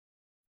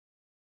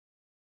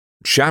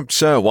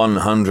Chapter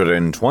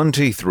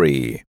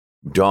 123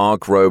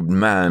 Dark-Robed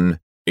Man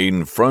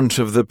in Front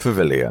of the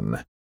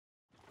Pavilion.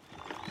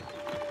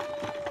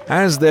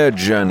 As their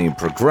journey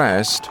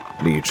progressed,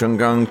 Li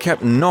Chungang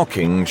kept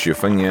knocking Xu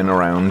Fengnian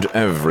around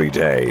every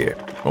day,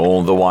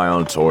 all the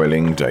while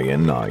toiling day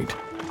and night.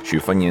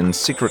 Xu Fengnian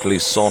secretly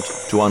sought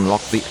to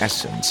unlock the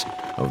essence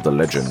of the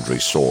legendary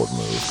sword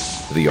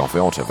move, the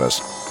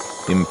Opheotivus,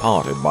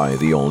 imparted by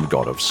the old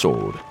god of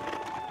sword.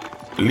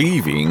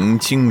 Leaving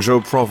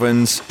Qingzhou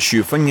Province,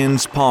 Xu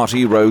Fengnian's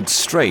party rode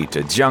straight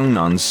to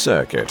Jiangnan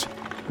Circuit.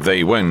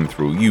 They went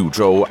through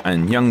Yuzhou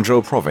and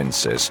Yangzhou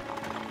Provinces.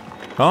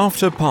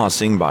 After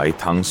passing by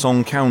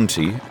Tangsong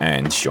County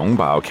and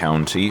Xiongbao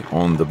County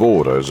on the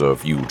borders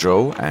of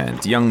Yuzhou and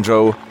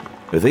Yangzhou,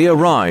 they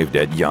arrived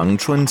at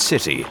Yangchun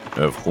City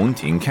of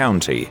Hunting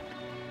County.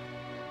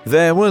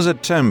 There was a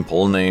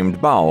temple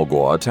named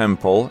Baoguo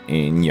Temple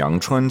in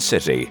Yangchun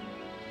City.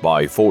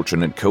 By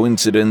fortunate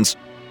coincidence,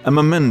 a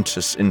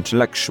momentous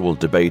intellectual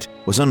debate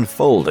was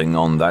unfolding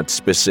on that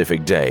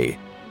specific day,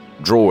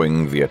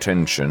 drawing the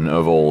attention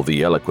of all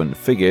the eloquent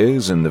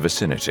figures in the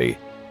vicinity.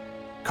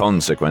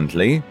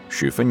 Consequently,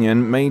 Xu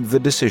Fengnian made the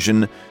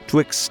decision to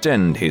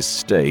extend his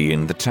stay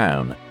in the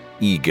town,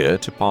 eager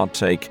to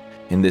partake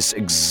in this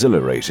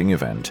exhilarating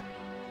event.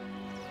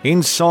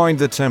 Inside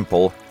the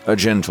temple, a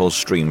gentle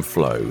stream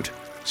flowed,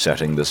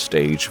 setting the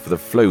stage for the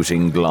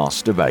floating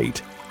glass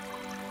debate.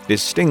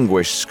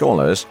 Distinguished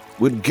scholars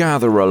would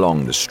gather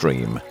along the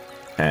stream,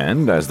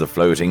 and as the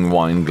floating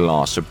wine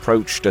glass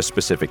approached a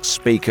specific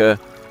speaker,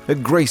 a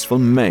graceful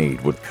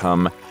maid would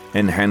come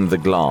and hand the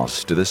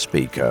glass to the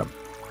speaker.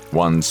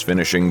 Once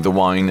finishing the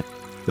wine,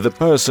 the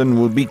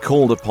person would be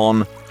called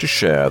upon to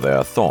share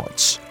their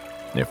thoughts.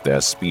 If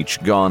their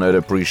speech garnered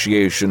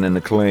appreciation and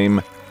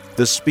acclaim,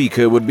 the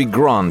speaker would be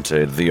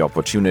granted the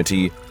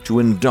opportunity to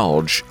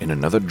indulge in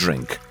another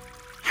drink.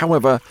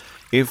 However,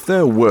 if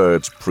their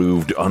words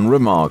proved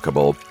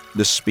unremarkable,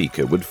 the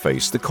speaker would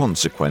face the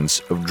consequence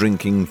of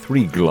drinking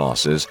 3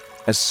 glasses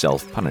as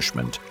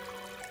self-punishment.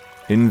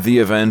 In the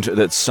event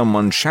that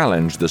someone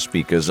challenged the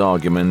speaker's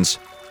arguments,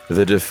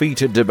 the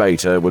defeated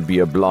debater would be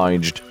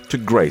obliged to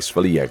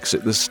gracefully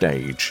exit the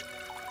stage.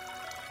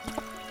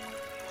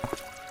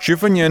 Xu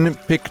Fengnian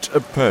picked a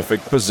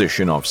perfect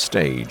position off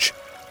stage.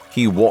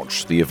 He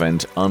watched the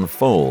event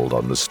unfold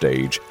on the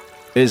stage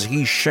as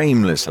he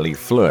shamelessly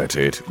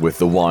flirted with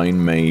the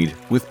wine maid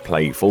with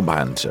playful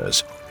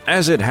banters.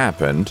 As it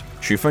happened,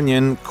 Xu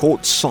Fengnian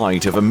caught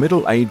sight of a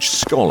middle-aged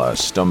scholar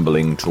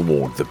stumbling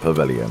toward the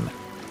pavilion.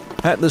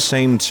 At the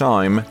same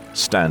time,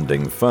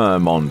 standing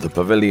firm on the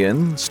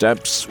pavilion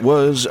steps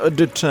was a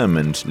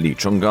determined Li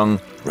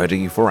Chungang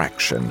ready for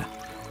action.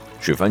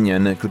 Xu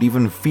Fengnian could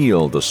even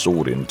feel the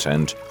sword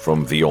intent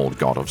from the old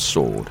god of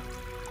sword.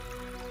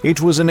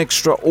 It was an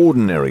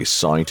extraordinary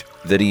sight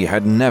that he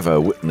had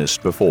never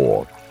witnessed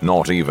before,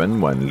 not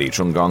even when Li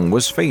Chungang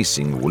was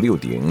facing Wu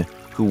Liuding,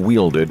 who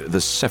wielded the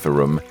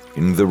Sephirum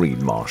in the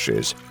reed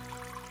marshes.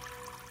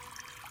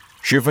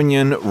 Xu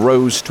Fengnian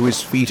rose to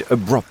his feet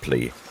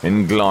abruptly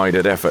and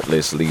glided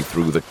effortlessly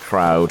through the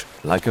crowd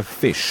like a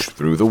fish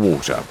through the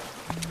water.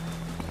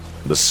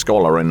 The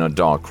scholar in a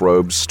dark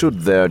robe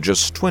stood there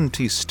just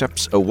 20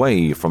 steps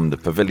away from the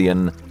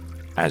pavilion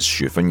as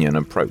Xu Fengnian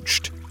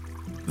approached.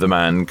 The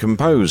man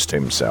composed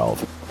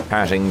himself,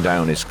 patting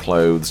down his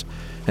clothes,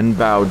 and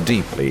bowed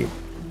deeply.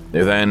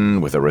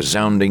 Then, with a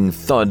resounding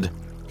thud,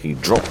 he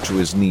dropped to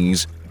his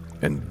knees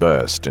and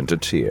burst into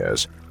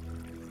tears.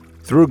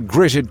 Through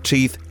gritted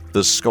teeth,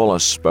 the scholar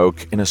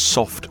spoke in a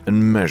soft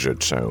and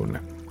measured tone,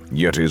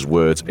 yet his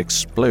words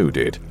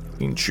exploded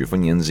in Xu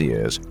Fengnian's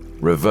ears,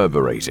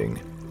 reverberating.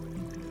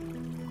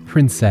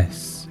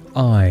 Princess,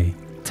 I,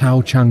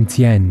 Tao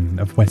Changtian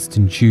of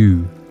Western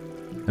Shu,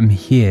 am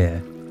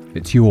here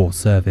at your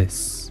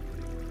service.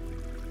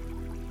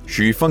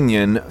 Xu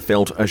Fengnian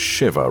felt a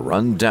shiver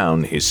run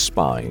down his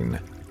spine.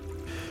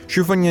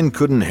 Xu Fengnian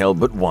couldn't help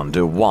but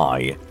wonder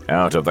why,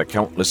 out of the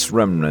countless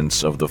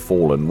remnants of the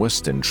fallen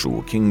Western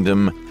Shu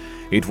kingdom,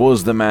 it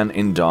was the man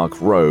in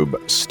dark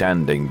robe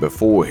standing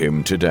before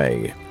him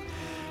today.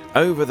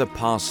 Over the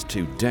past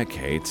 2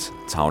 decades,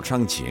 Cao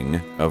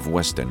Changqing of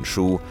Western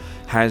Shu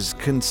has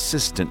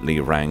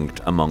consistently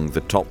ranked among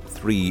the top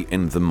 3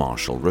 in the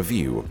martial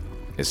review,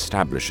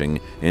 establishing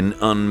an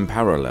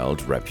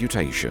unparalleled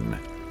reputation.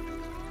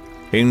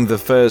 In the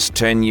first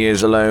 10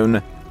 years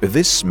alone,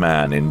 this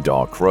man in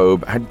dark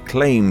robe had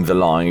claimed the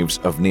lives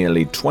of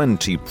nearly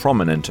 20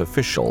 prominent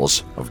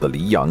officials of the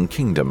Liang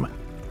Kingdom,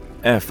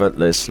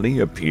 effortlessly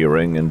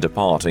appearing and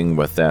departing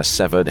with their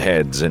severed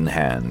heads in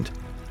hand.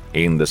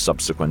 In the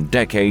subsequent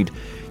decade,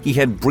 he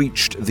had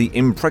breached the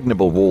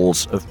impregnable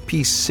walls of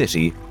Peace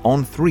City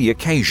on 3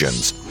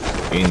 occasions,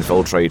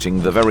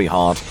 infiltrating the very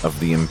heart of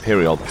the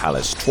imperial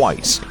palace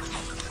twice,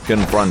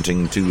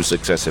 confronting 2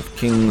 successive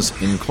kings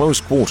in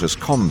close-quarters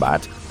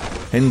combat,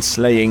 and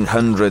slaying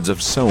hundreds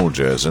of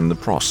soldiers in the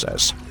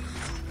process.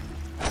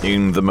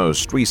 In the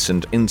most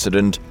recent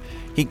incident,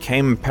 he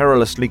came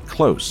perilously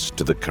close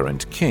to the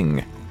current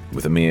king,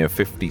 with a mere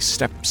 50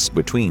 steps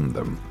between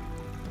them.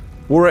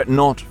 Were it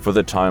not for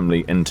the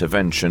timely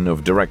intervention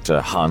of director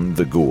Han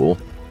the Ghoul,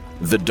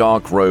 the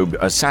dark-robed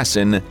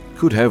assassin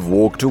could have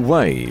walked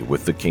away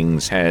with the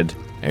king's head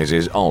as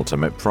his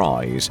ultimate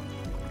prize.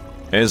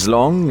 As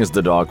long as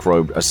the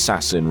dark-robed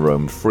assassin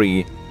roamed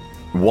free,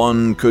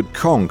 one could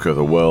conquer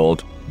the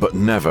world but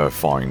never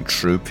find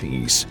true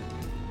peace.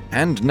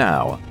 And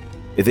now,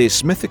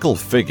 this mythical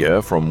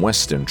figure from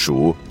Western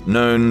Chu,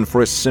 known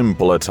for his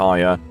simple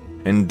attire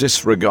and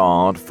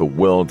disregard for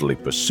worldly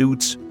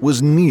pursuits,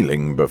 was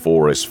kneeling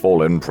before his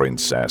fallen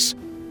princess.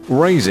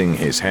 Raising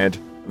his head,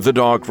 the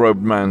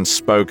dark-robed man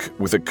spoke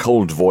with a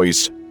cold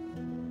voice.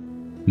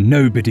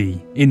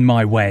 "Nobody in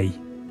my way."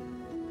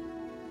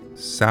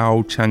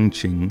 Cao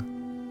Changqing,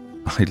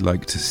 I'd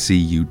like to see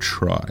you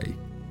try.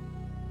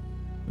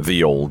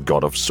 The old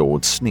god of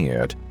swords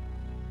sneered.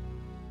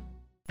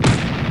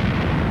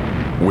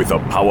 With a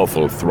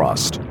powerful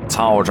thrust,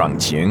 Cao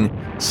Zhangqing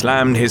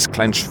slammed his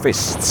clenched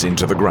fists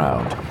into the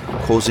ground,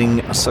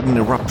 causing a sudden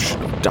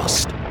eruption of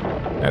dust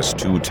as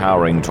two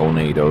towering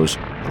tornadoes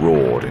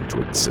roared into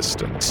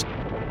existence.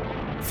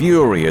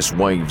 Furious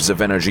waves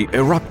of energy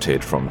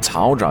erupted from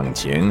Cao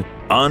Zhangqing,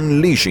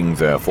 unleashing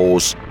their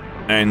force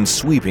and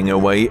sweeping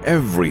away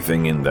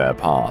everything in their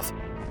path.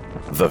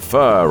 The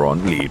fur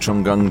on Li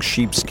Chunggang's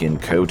sheepskin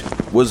coat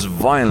was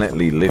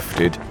violently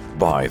lifted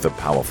by the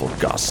powerful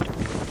gust.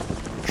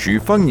 Xu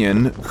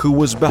Fengnian, who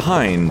was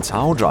behind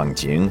Cao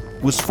Zhangqing,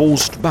 was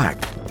forced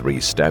back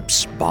 3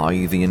 steps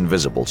by the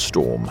invisible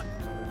storm.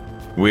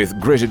 With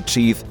gritted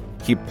teeth,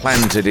 he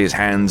planted his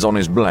hands on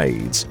his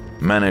blades,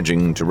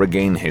 managing to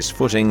regain his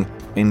footing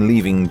and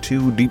leaving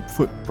 2 deep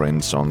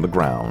footprints on the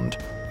ground.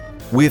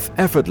 With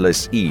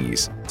effortless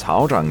ease,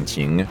 Cao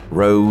Zhangqing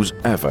rose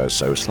ever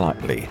so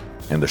slightly,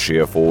 and the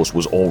sheer force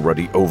was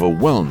already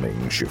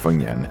overwhelming Xu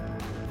Fengnian.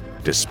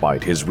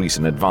 Despite his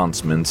recent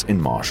advancements in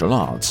martial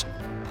arts,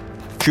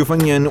 Xu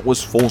Fengnian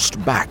was forced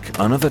back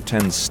another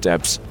 10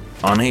 steps,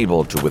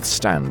 unable to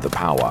withstand the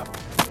power.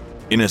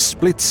 In a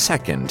split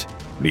second,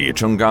 Li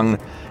Chungang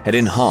had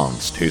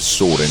enhanced his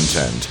sword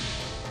intent.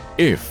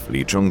 If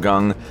Li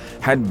Chungang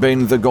had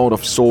been the god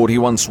of sword he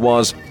once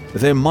was,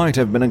 there might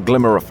have been a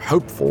glimmer of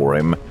hope for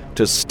him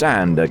to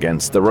stand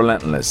against the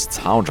relentless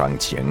Cao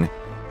Zhangqing.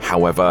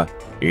 However,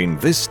 in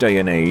this day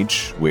and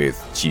age, with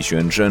Qi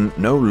Xuanzhen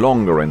no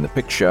longer in the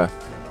picture,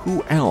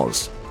 who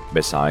else,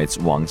 besides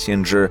Wang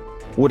Xianzhi,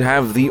 would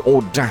have the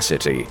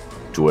audacity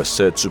to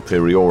assert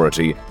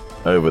superiority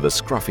over the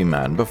scruffy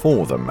man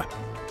before them?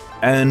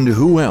 And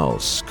who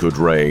else could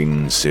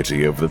reign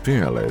City of the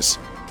Peerless?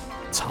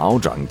 Cao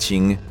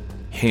Zhangqing,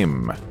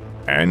 him,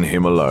 and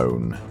him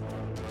alone.